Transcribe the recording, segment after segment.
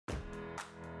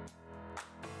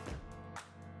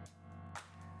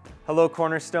Hello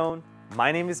Cornerstone,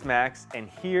 my name is Max and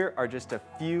here are just a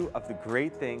few of the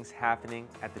great things happening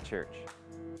at the church.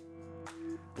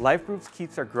 Life Groups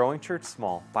keeps our growing church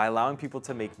small by allowing people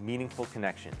to make meaningful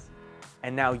connections.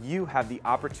 And now you have the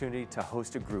opportunity to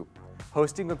host a group.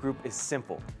 Hosting a group is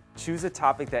simple. Choose a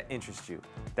topic that interests you,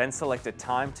 then select a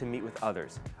time to meet with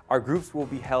others. Our groups will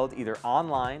be held either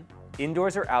online,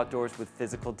 indoors or outdoors with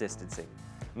physical distancing.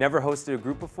 Never hosted a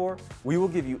group before? We will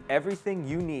give you everything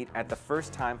you need at the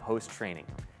first time host training.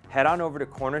 Head on over to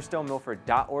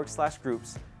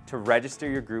cornerstonemilford.org/groups to register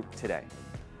your group today.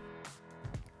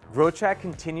 Grow Track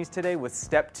continues today with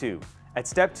Step 2. At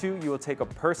Step 2, you will take a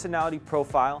personality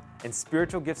profile and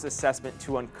spiritual gifts assessment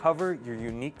to uncover your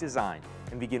unique design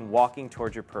and begin walking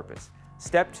towards your purpose.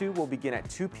 Step 2 will begin at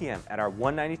 2 p.m. at our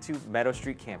 192 Meadow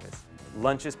Street campus.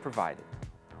 Lunch is provided.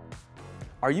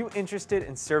 Are you interested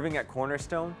in serving at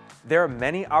Cornerstone? There are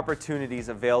many opportunities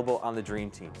available on the Dream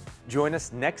Team. Join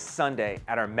us next Sunday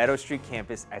at our Meadow Street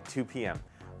campus at 2 p.m.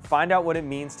 Find out what it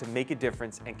means to make a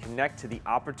difference and connect to the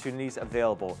opportunities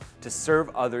available to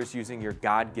serve others using your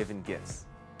God-given gifts.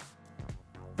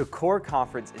 The Core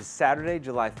Conference is Saturday,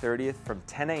 July 30th from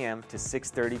 10 a.m. to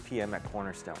 6:30 p.m. at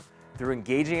Cornerstone. Through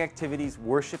engaging activities,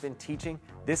 worship, and teaching,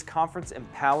 this conference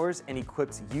empowers and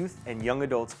equips youth and young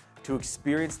adults to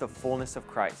experience the fullness of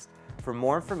Christ. For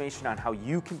more information on how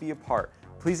you can be a part,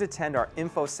 please attend our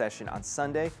info session on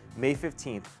Sunday, May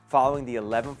 15th, following the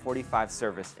 11:45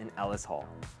 service in Ellis Hall.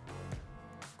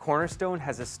 Cornerstone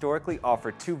has historically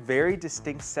offered two very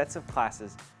distinct sets of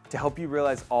classes to help you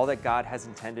realize all that God has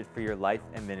intended for your life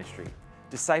and ministry: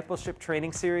 Discipleship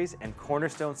Training Series and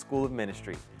Cornerstone School of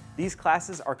Ministry. These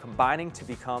classes are combining to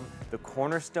become the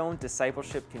Cornerstone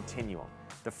Discipleship Continuum.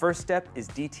 The first step is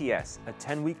DTS, a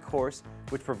 10-week course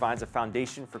which provides a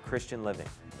foundation for Christian living.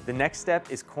 The next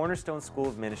step is Cornerstone School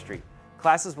of Ministry.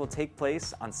 Classes will take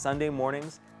place on Sunday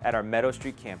mornings at our Meadow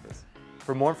Street campus.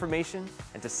 For more information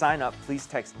and to sign up, please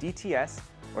text DTS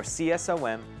or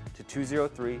CSOM to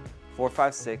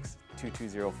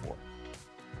 203-456-2204.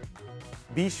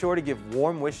 Be sure to give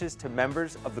warm wishes to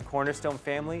members of the Cornerstone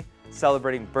family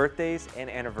celebrating birthdays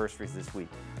and anniversaries this week.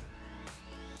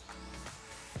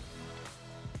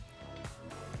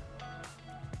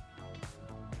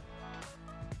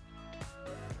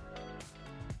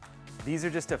 These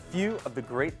are just a few of the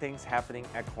great things happening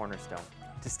at Cornerstone.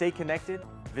 To stay connected,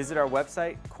 visit our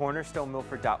website,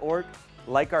 cornerstonemilford.org,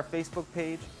 like our Facebook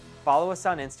page, follow us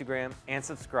on Instagram, and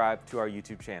subscribe to our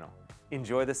YouTube channel.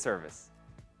 Enjoy the service.